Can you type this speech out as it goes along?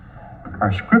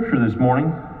Our scripture this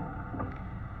morning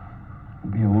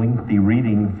will be a lengthy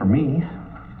reading for me,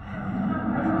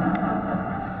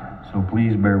 so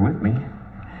please bear with me.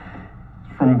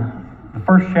 It's from the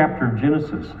first chapter of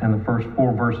Genesis and the first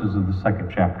 4 verses of the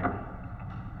second chapter.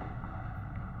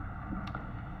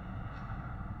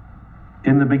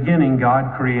 In the beginning,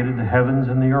 God created the heavens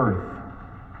and the earth.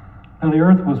 Now the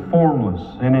earth was formless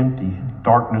and empty.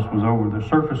 Darkness was over the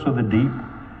surface of the deep,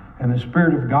 and the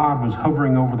Spirit of God was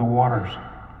hovering over the waters.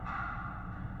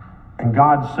 And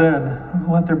God said,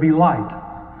 "Let there be light."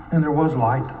 And there was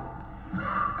light.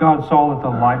 God saw that the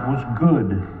light was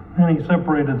good, and He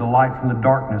separated the light from the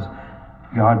darkness.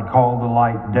 God called the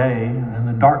light day, and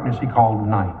the darkness He called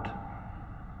night.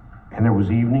 And there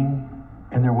was evening,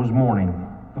 and there was morning,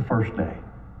 the first day.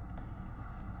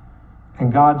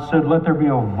 And God said, "Let there be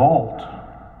a vault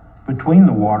between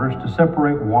the waters to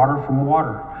separate water from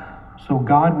water." So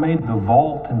God made the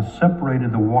vault and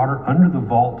separated the water under the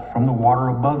vault from the water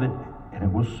above it, and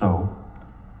it was so.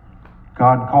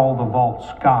 God called the vault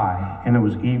sky, and there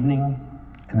was evening,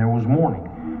 and there was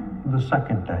morning, the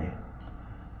second day.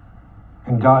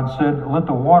 And God said, "Let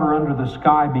the water under the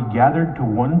sky be gathered to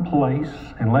one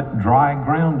place, and let dry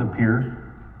ground appear."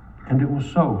 And it was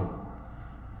so.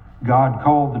 God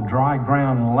called the dry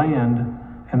ground land,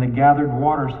 and the gathered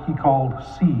waters He called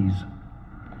seas.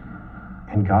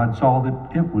 And God saw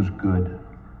that it was good.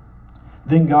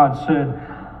 Then God said,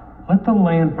 "Let the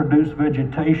land produce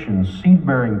vegetation,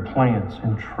 seed-bearing plants,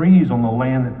 and trees on the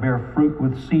land that bear fruit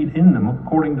with seed in them,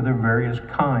 according to their various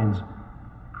kinds."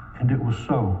 And it was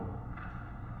so.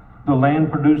 The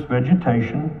land produced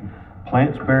vegetation,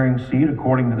 plants bearing seed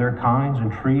according to their kinds,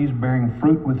 and trees bearing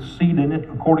fruit with seed in it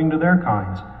according to their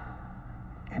kinds.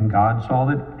 And God saw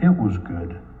that it was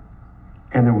good.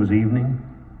 And there was evening,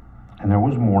 and there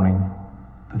was morning,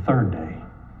 the third day.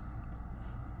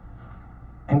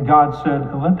 And God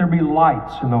said, "Let there be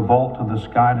lights in the vault of the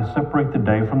sky to separate the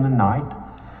day from the night,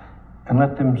 and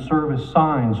let them serve as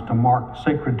signs to mark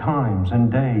sacred times and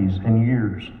days and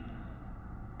years.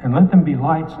 And let them be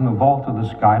lights in the vault of the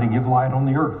sky to give light on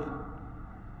the earth."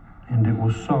 And it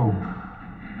was so.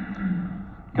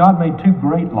 God made 2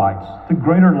 great lights, the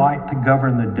greater light to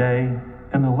govern the day,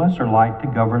 and the lesser light to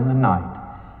govern the night.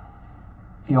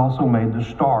 He also made the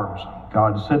stars.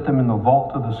 God set them in the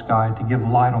vault of the sky to give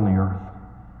light on the earth,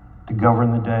 to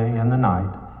govern the day and the night,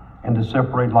 and to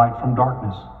separate light from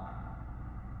darkness.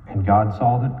 And God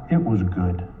saw that it was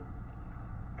good.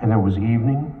 And there was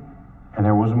evening, and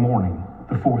there was morning,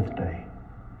 the 4th day.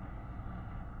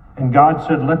 And God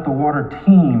said, "Let the water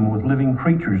teem with living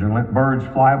creatures, and let birds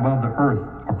fly above the earth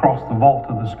across the vault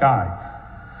of the sky."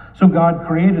 So God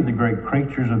created the great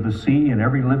creatures of the sea and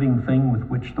every living thing with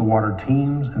which the water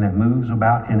teems and that moves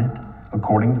about in it,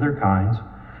 according to their kinds,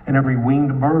 and every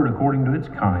winged bird according to its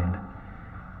kind.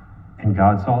 And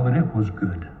God saw that it was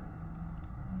good.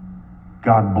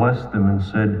 God blessed them and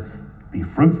said, "Be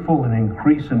fruitful and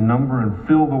increase in number, and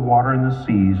fill the water in the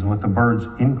seas, and let the birds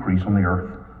increase on the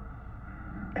earth."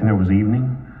 And there was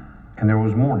evening, and there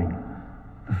was morning,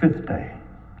 the 5th day.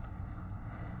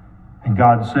 And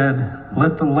God said,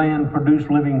 "Let the land produce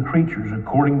living creatures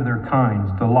according to their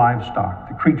kinds, the livestock,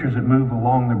 the creatures that move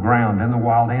along the ground, and the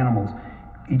wild animals,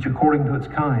 each according to its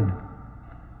kind."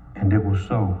 And it was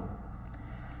so.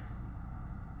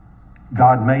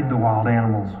 God made the wild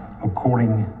animals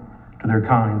according to their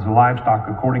kinds, the livestock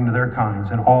according to their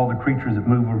kinds, and all the creatures that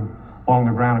move along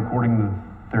the ground according to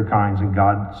their kinds. And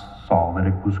God saw that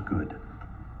it was good.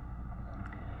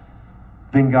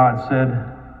 Then God said,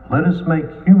 "Let us make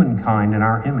humankind in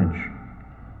our image,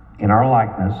 in our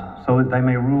likeness, so that they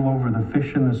may rule over the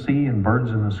fish in the sea and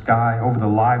birds in the sky, over the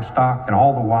livestock and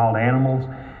all the wild animals,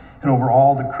 and over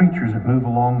all the creatures that move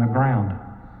along the ground."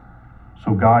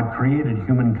 So God created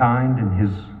humankind in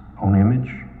His own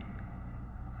image.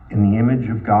 In the image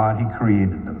of God He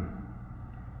created them.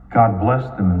 God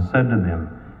blessed them and said to them,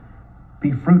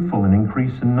 "Be fruitful and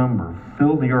increase in number,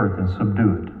 fill the earth and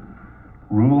subdue it.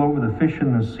 Rule over the fish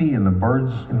in the sea and the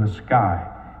birds in the sky,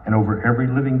 and over every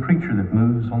living creature that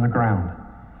moves on the ground."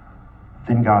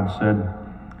 Then God said,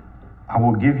 "I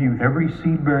will give you every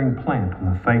seed-bearing plant on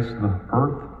the face of the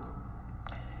earth,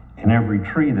 and every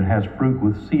tree that has fruit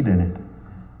with seed in it.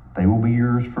 They will be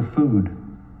yours for food.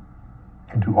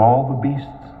 And to all the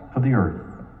beasts of the earth,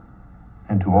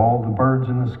 and to all the birds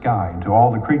in the sky, and to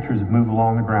all the creatures that move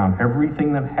along the ground,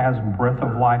 everything that has breath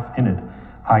of life in it,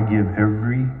 I give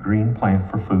every green plant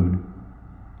for food."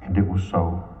 And it was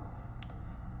so.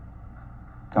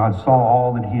 God saw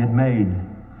all that He had made,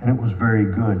 and it was very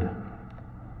good.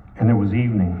 And there was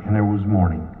evening, and there was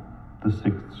morning, the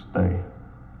 6th day.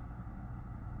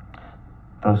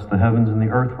 Thus the heavens and the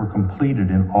earth were completed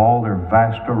in all their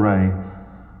vast array.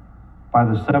 By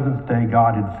the seventh day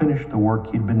God had finished the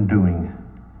work he'd been doing.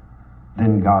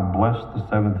 Then God blessed the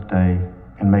seventh day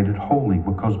and made it holy,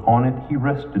 because on it he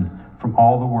rested from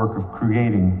all the work of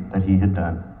creating that he had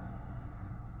done.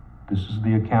 This is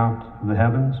the account of the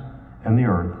heavens and the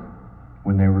earth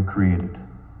when they were created.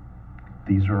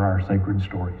 These are our sacred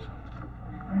stories.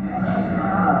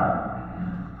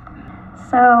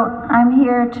 So I'm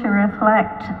here to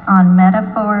reflect on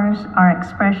metaphors or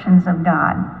expressions of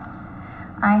God.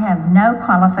 I have no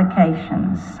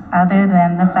qualifications other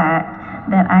than the fact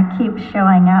that I keep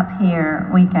showing up here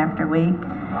week after week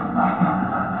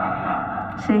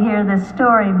to hear the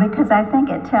story, because I think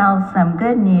it tells some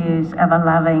good news of a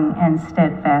loving and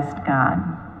steadfast God.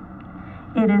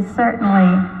 It is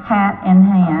certainly hat in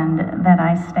hand that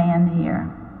I stand here.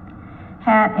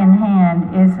 Hat in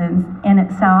hand is in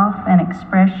itself an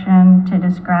expression to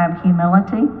describe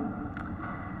humility,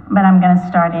 but I'm going to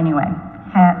start anyway.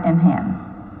 Hat in hand.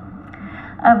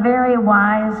 A very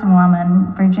wise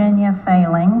woman, Virginia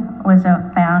Failing, was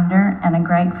a founder and a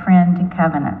great friend to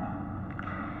Covenant.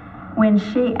 When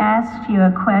she asked you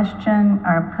a question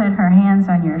or put her hands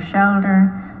on your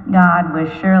shoulder, God was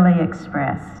surely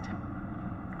expressed.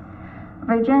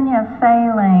 Virginia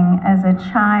Failing, as a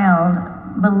child,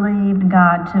 believed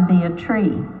God to be a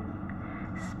tree,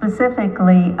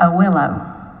 specifically a willow.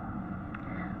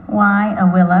 Why a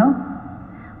willow?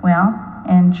 Well,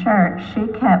 in church, she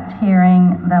kept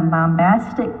hearing the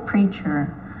bombastic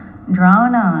preacher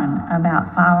drone on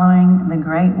about following the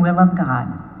great will of God.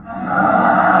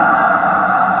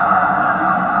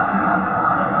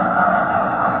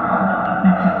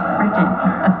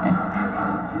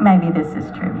 Maybe this is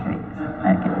true.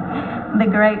 Okay. The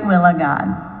great will of God.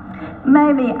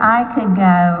 Maybe I could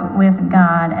go with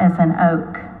God as an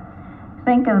oak.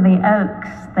 Think of the oaks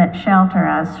that shelter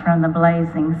us from the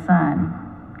blazing sun.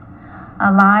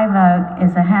 A live oak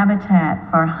is a habitat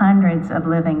for hundreds of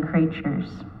living creatures.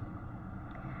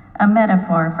 A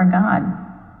metaphor for God.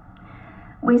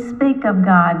 We speak of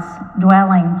God's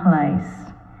dwelling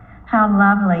place. How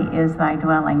lovely is thy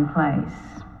dwelling place.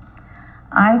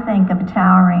 I think of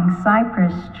towering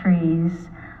cypress trees,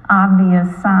 obvious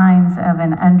signs of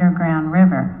an underground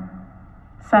river.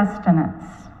 Sustenance.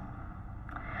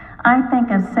 I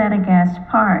think of Setagast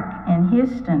Park in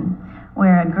Houston,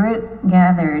 where a group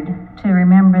gathered to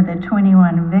remember the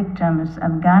 21 victims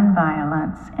of gun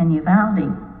violence in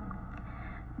Uvalde.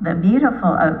 The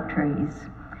beautiful oak trees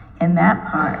in that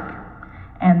park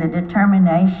and the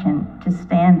determination to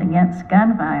stand against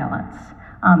gun violence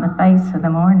on the face of the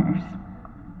mourners.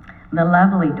 The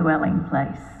lovely dwelling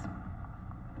place.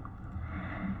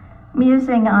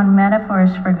 Musing on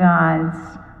metaphors for God's,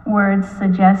 words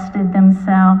suggested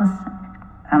themselves,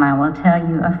 and I will tell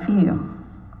you a few.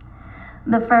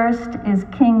 The first is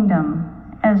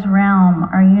kingdom as realm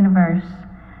or universe.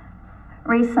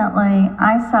 Recently,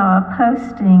 I saw a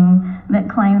posting that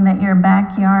claimed that your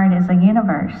backyard is a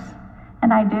universe,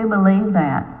 and I do believe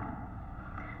that.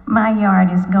 My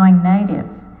yard is going native,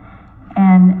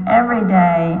 and every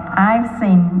day I've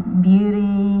seen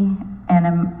beauty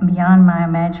and beyond my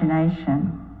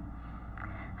imagination.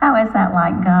 How is that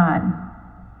like God?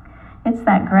 It's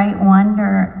that great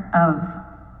wonder of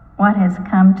what has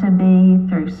come to be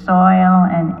through soil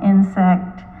and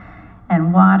insect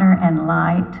and water and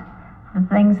light, the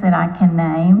things that I can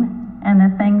name and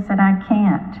the things that I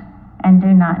can't and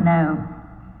do not know.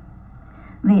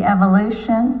 The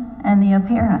evolution and the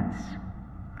appearance.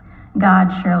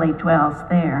 God surely dwells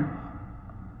there.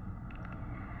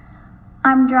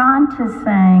 I'm drawn to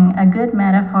saying a good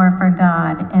metaphor for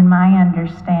God, in my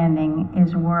understanding,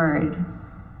 is word.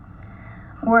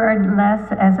 Word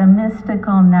less as a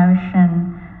mystical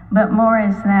notion, but more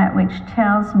as that which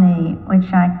tells me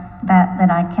that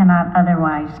I cannot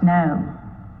otherwise know.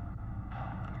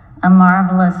 A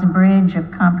marvelous bridge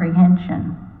of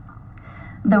comprehension.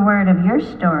 The word of your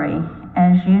story,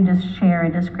 as you just share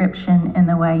a description in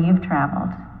the way you've traveled.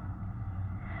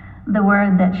 The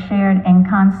word that's shared in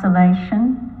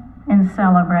consolation, in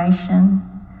celebration,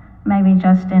 maybe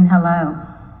just in hello.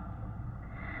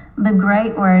 The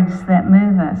great words that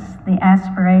move us, the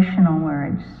aspirational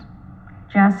words,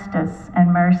 justice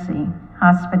and mercy,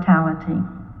 hospitality.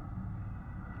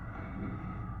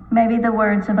 Maybe the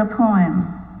words of a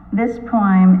poem. This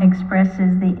poem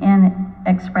expresses the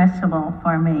inexpressible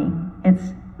for me.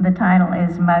 The title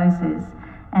is Moses,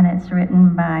 and it's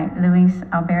written by Luis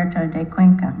Alberto de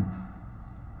Cuenca.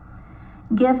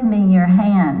 Give me your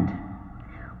hand.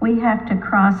 We have to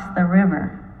cross the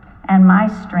river, and my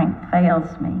strength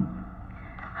fails me.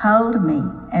 Hold me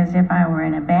as if I were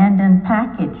an abandoned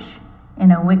package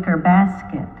in a wicker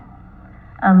basket,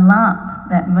 a lump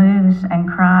that moves and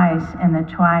cries in the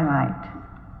twilight.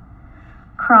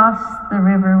 Cross the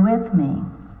river with me,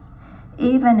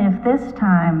 even if this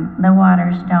time the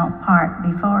waters don't part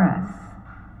before us.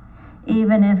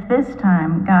 Even if this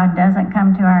time God doesn't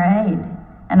come to our aid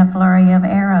and a flurry of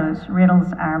arrows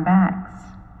riddles our backs.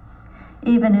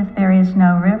 Even if there is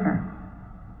no river.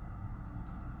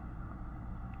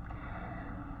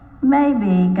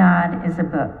 Maybe God is a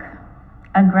book,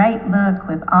 a great book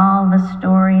with all the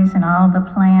stories and all the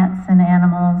plants and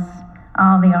animals,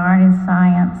 all the art and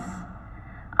science,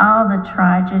 all the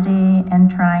tragedy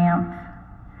and triumph,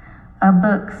 a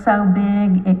book so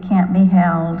big it can't be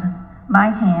held by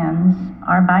hands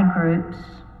or by groups,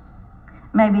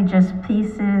 maybe just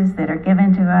pieces that are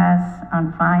given to us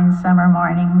on fine summer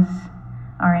mornings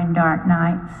or in dark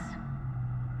nights.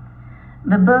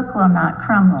 The book will not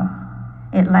crumble.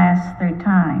 It lasts through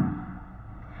time.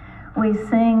 We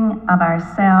sing of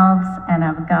ourselves and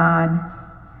of God.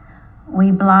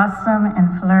 We blossom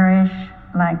and flourish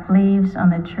like leaves on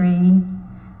the tree,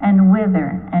 and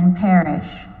wither and perish,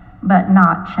 but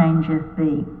naught changeth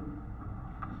thee.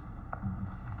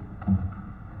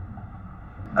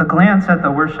 A glance at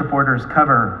the worship order's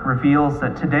cover reveals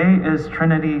that today is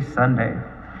Trinity Sunday.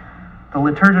 The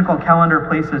liturgical calendar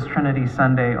places Trinity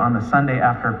Sunday on the Sunday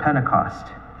after Pentecost.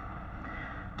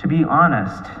 To be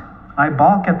honest, I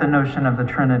balk at the notion of the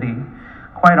Trinity,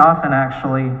 quite often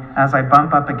actually, as I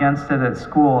bump up against it at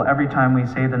school every time we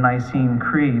say the Nicene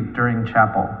Creed during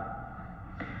chapel.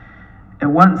 It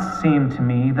once seemed to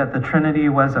me that the Trinity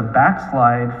was a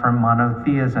backslide from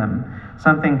monotheism,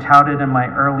 something touted in my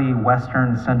early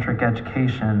Western-centric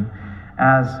education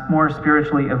as more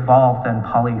spiritually evolved than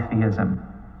polytheism.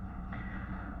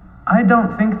 I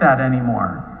don't think that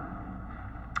anymore.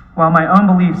 While my own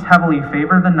beliefs heavily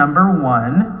favor the number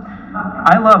 1,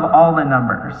 I love all the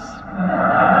numbers.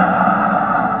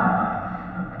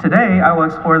 Today, I will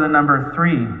explore the number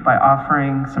 3 by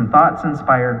offering some thoughts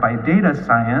inspired by data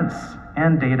science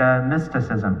and data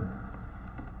mysticism.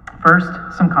 First,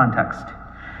 some context.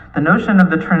 The notion of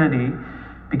the Trinity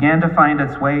began to find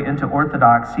its way into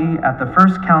orthodoxy at the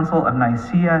First Council of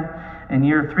Nicaea in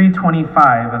year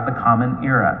 325 of the Common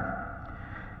Era.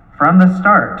 From the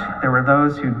start, there were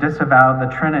those who disavowed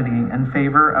the Trinity in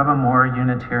favor of a more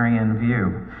Unitarian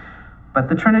view. But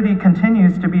the Trinity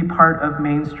continues to be part of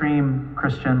mainstream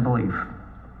Christian belief.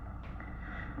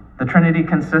 The Trinity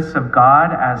consists of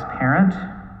God as parent,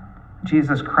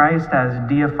 Jesus Christ as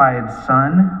deified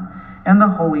Son, and the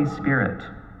Holy Spirit,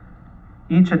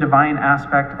 each a divine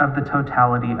aspect of the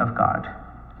totality of God.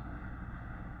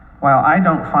 While I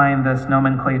don't find this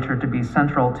nomenclature to be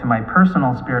central to my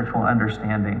personal spiritual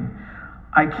understanding,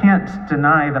 I can't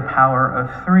deny the power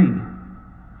of 3.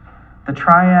 The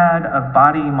triad of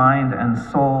body, mind, and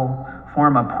soul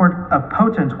form a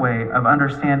potent way of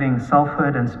understanding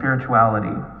selfhood and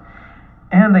spirituality,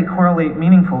 and they correlate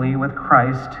meaningfully with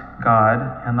Christ,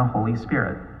 God, and the Holy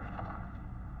Spirit.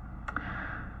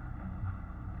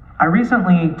 I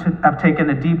recently have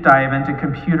taken a deep dive into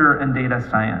computer and data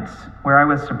science, where I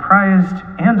was surprised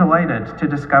and delighted to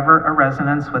discover a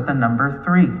resonance with the number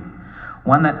 3,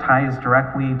 one that ties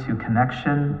directly to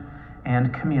connection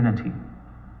and community.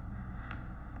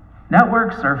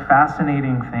 Networks are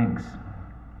fascinating things.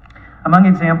 Among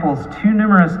examples too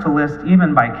numerous to list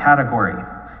even by category,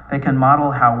 they can model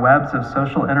how webs of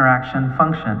social interaction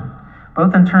function,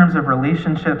 both in terms of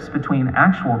relationships between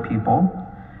actual people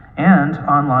and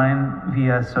online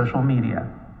via social media.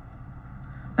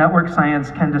 Network science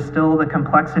can distill the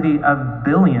complexity of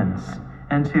billions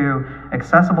into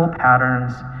accessible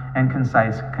patterns and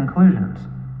concise conclusions.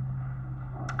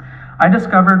 I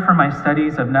discovered from my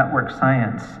studies of network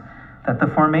science that the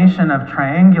formation of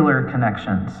triangular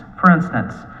connections, for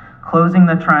instance, closing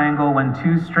the triangle when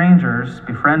 2 strangers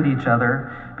befriend each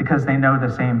other because they know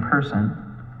the same person,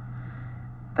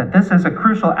 that this is a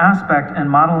crucial aspect in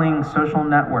modeling social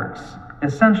networks,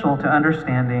 essential to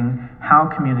understanding how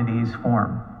communities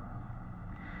form.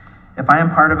 If I am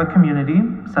part of a community,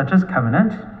 such as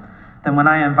Covenant, then when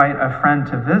I invite a friend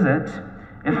to visit,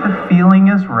 if the feeling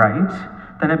is right,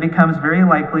 then it becomes very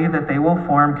likely that they will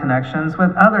form connections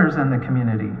with others in the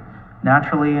community,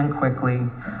 naturally and quickly,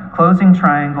 closing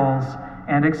triangles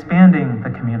and expanding the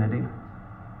community.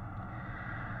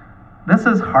 This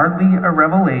is hardly a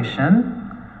revelation,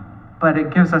 but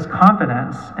it gives us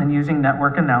confidence in using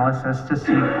network analysis to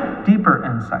seek deeper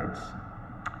insights.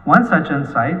 One such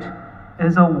insight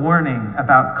is a warning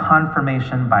about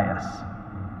confirmation bias.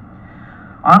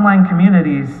 Online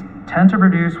communities tend to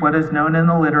produce what is known in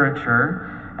the literature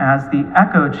as the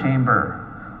echo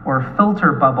chamber or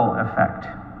filter bubble effect.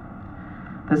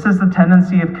 This is the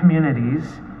tendency of communities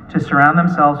to surround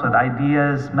themselves with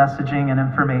ideas, messaging, and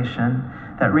information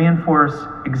that reinforce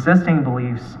existing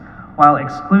beliefs while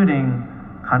excluding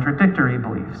contradictory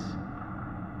beliefs.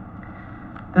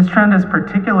 This trend is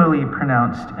particularly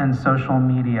pronounced in social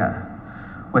media,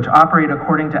 which operate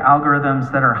according to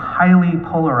algorithms that are highly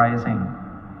polarizing.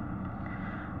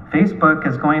 Facebook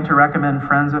is going to recommend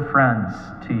friends of friends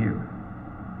to you.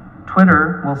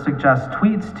 Twitter will suggest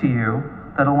tweets to you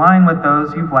that align with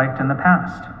those you've liked in the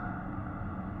past.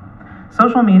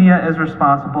 Social media is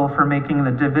responsible for making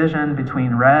the division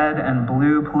between red and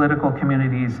blue political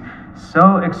communities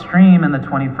so extreme in the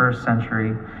 21st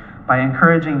century by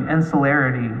encouraging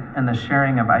insularity and the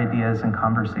sharing of ideas and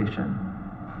conversation.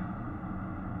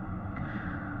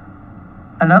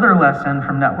 Another lesson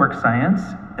from network science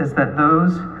is that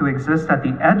those who exist at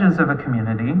the edges of a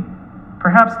community,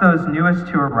 perhaps those newest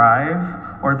to arrive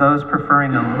or those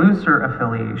preferring a looser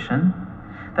affiliation,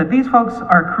 that these folks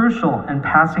are crucial in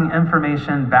passing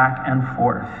information back and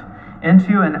forth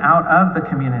into and out of the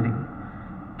community,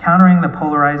 countering the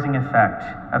polarizing effect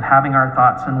of having our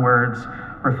thoughts and words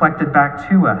reflected back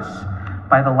to us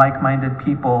by the like-minded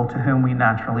people to whom we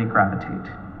naturally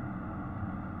gravitate.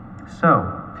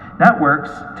 So,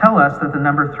 networks tell us that the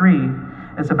number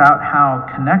 3 is about how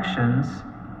connections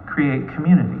create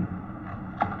community.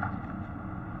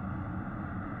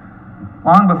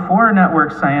 Long before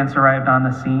network science arrived on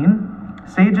the scene,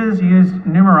 sages used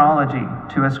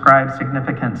numerology to ascribe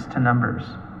significance to numbers.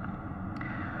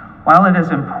 While it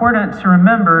is important to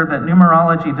remember that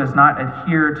numerology does not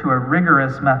adhere to a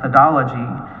rigorous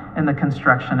methodology in the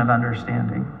construction of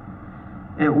understanding,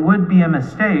 it would be a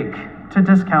mistake to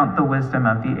discount the wisdom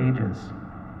of the ages.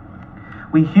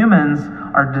 We humans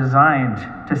are designed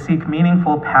to seek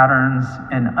meaningful patterns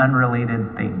in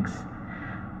unrelated things,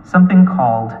 something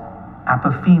called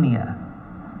apophenia.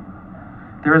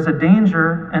 There is a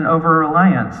danger in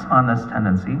over-reliance on this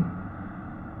tendency,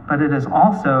 but it is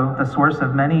also the source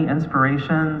of many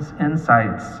inspirations,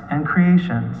 insights, and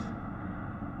creations.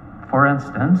 For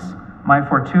instance, my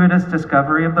fortuitous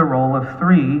discovery of the role of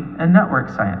 3 in network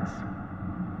science.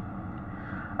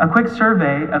 A quick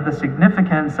survey of the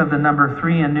significance of the number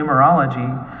 3 in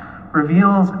numerology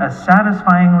reveals a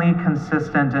satisfyingly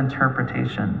consistent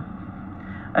interpretation.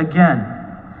 Again,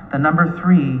 the number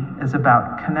 3 is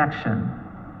about connection,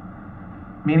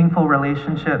 meaningful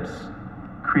relationships,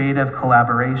 creative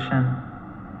collaboration,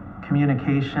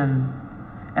 communication,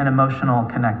 and emotional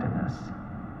connectedness.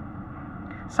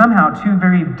 Somehow, 2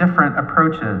 very different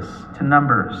approaches to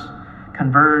numbers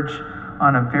converge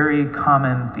on a very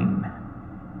common theme.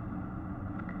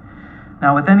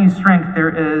 Now, with any strength,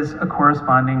 there is a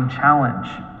corresponding challenge.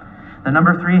 The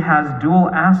number 3 has dual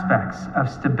aspects of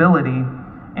stability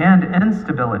and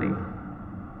instability.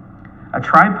 A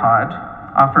tripod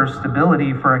offers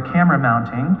stability for a camera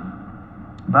mounting,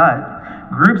 but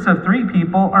groups of 3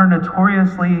 people are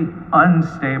notoriously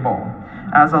unstable,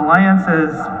 as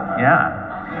alliances,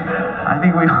 I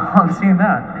think we all have seen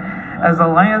that, as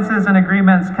alliances and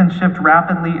agreements can shift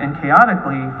rapidly and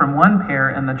chaotically from one pair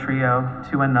in the trio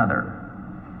to another.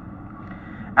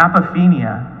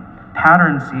 Apophenia,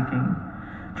 pattern seeking,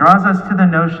 draws us to the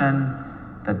notion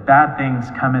that bad things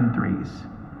come in 3s.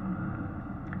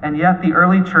 And yet the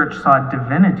early church saw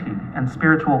divinity and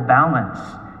spiritual balance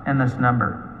in this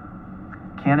number.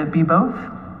 Can it be both?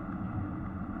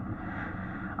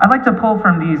 I'd like to pull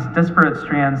from these disparate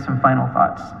strands some final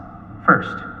thoughts.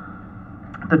 First,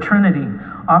 the Trinity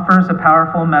offers a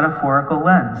powerful metaphorical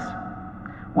lens,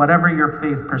 whatever your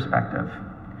faith perspective.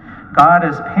 God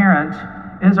as parent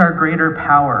is our greater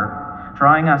power,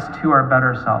 drawing us to our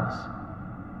better selves.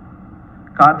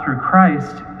 God through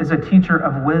Christ is a teacher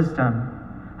of wisdom,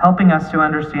 helping us to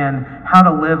understand how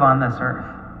to live on this earth.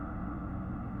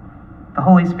 The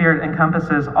Holy Spirit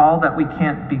encompasses all that we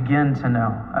can't begin to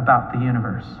know about the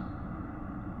universe.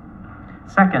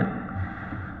 Second,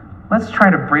 let's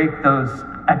try to break those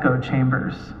echo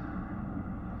chambers.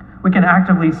 We can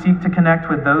actively seek to connect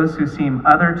with those who seem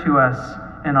other to us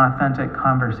in authentic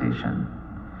conversation.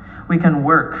 We can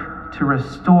work to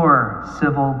restore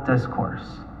civil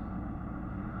discourse.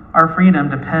 Our freedom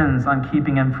depends on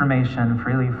keeping information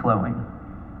freely flowing.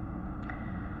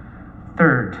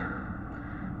 Third,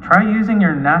 try using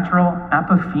your natural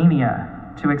apophenia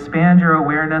to expand your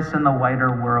awareness in the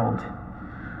wider world.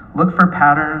 Look for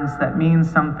patterns that mean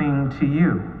something to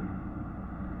you,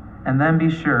 and then be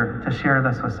sure to share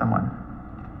this with someone.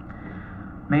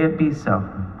 May it be so.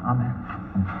 Amen.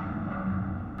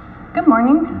 Good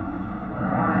morning.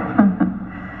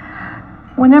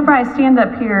 Whenever I stand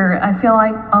up here, I feel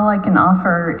like all I can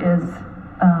offer is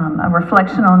a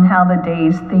reflection on how the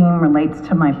day's theme relates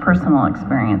to my personal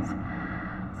experience.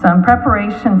 So in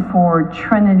preparation for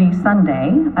Trinity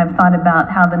Sunday, I've thought about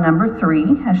how the number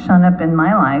 3 has shown up in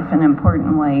my life in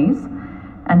important ways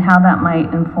and how that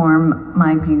might inform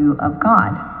my view of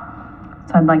God.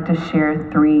 So I'd like to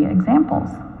share 3 examples.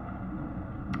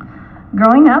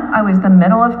 Growing up, I was the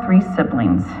middle of 3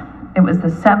 siblings. It was the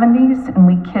 70s and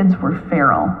we kids were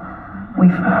feral.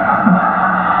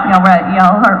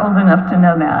 Y'all are old enough to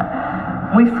know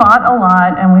that. We fought a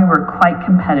lot and we were quite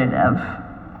competitive.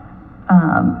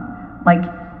 Like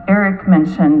Eric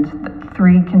mentioned,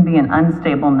 3 can be an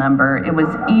unstable number. It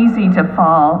was easy to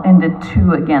fall into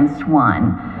 2 against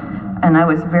 1. And I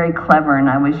was very clever and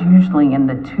I was usually in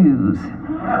the 2s.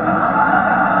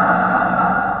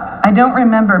 I don't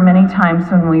remember many times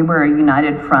when we were a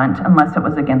united front unless it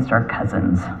was against our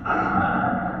cousins.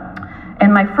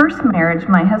 In my first marriage,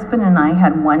 my husband and I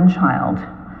had 1 child.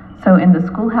 So in the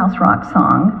Schoolhouse Rock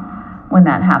song, when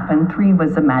that happened, 3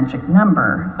 was a magic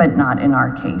number, but not in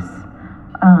our case.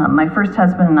 My first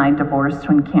husband and I divorced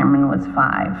when Cameron was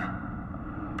 5.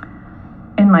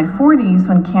 In my 40s,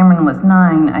 when Cameron was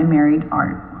 9, I married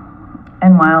Art.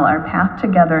 And while our path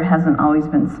together hasn't always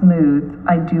been smooth,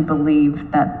 I do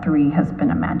believe that 3 has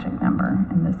been a magic number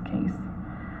in this case.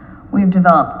 We've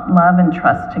developed love and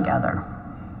trust together.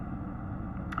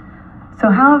 So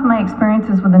how have my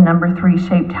experiences with the number 3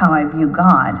 shaped how I view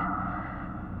God?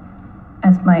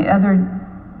 As my other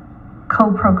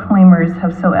co-proclaimers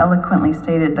have so eloquently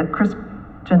stated, the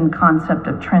Christian concept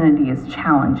of Trinity is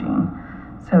challenging.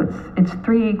 So it's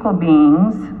 3 equal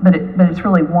beings, but it's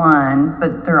really 1,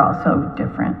 but they're also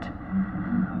different.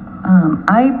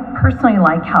 I personally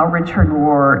like how Richard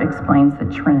Rohr explains the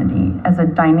Trinity as a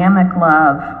dynamic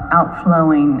love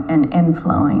outflowing and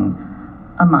inflowing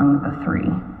among the 3.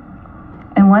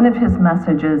 In one of his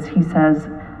messages, he says,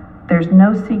 there's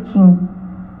no seeking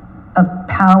of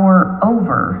power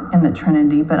over in the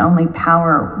Trinity, but only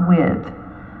power with,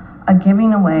 a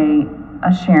giving away,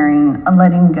 a sharing, a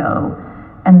letting go,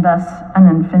 and thus an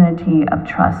infinity of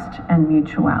trust and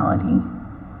mutuality.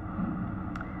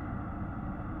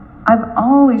 I've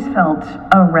always felt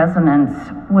a resonance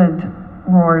with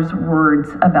Rohr's words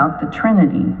about the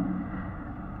Trinity.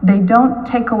 They don't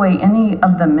take away any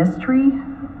of the mystery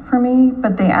for me,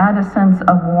 but they add a sense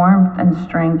of warmth and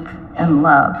strength and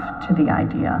love to the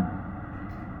idea.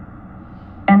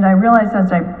 And I realized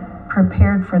as I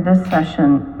prepared for this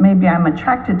session, maybe I'm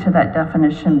attracted to that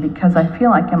definition because I feel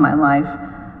like in my life,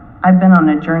 I've been on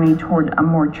a journey toward a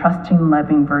more trusting,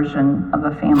 loving version of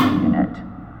a family unit,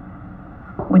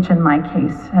 which in my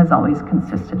case has always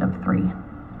consisted of 3.